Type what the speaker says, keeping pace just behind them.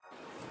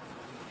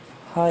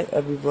Hi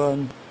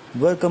everyone,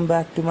 welcome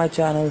back to my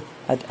channel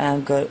at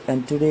Anchor,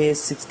 and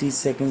today's 60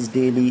 Seconds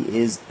Daily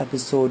is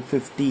episode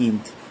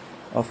 15th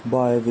of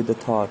Boy with a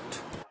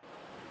Thought.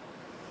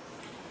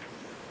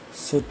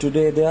 So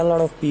today there are a lot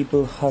of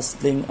people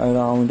hustling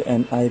around,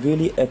 and I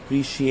really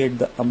appreciate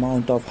the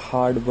amount of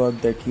hard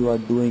work that you are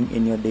doing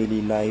in your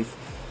daily life.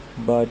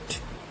 But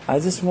I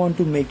just want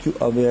to make you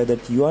aware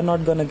that you are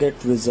not gonna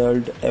get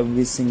result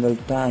every single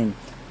time,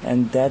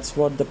 and that's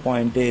what the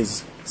point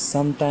is.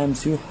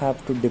 Sometimes you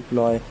have to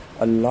deploy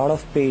a lot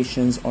of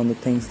patience on the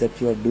things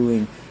that you are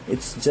doing.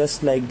 It's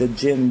just like the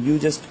gym, you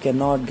just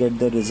cannot get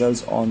the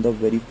results on the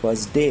very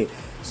first day.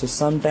 So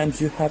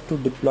sometimes you have to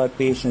deploy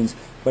patience,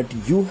 but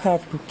you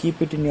have to keep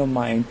it in your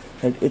mind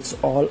that it's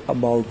all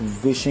about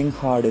wishing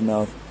hard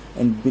enough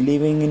and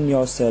believing in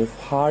yourself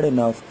hard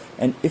enough.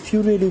 And if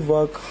you really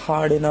work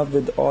hard enough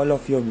with all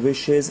of your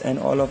wishes and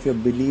all of your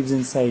beliefs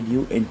inside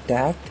you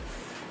intact,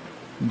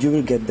 you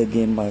will get the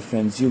game, my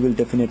friends. You will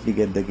definitely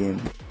get the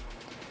game,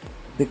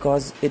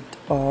 because it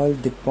all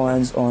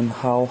depends on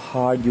how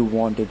hard you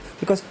want it.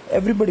 Because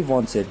everybody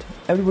wants it,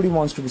 everybody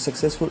wants to be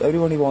successful,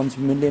 everybody wants $1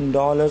 million,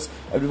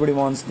 everybody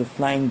wants the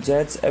flying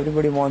jets,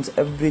 everybody wants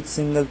every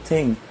single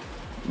thing.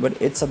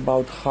 But it's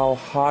about how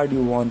hard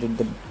you want it.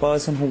 The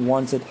person who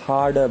wants it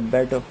harder,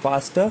 better,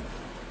 faster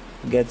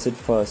gets it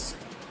first.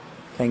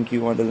 Thank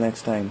you, until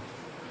next time.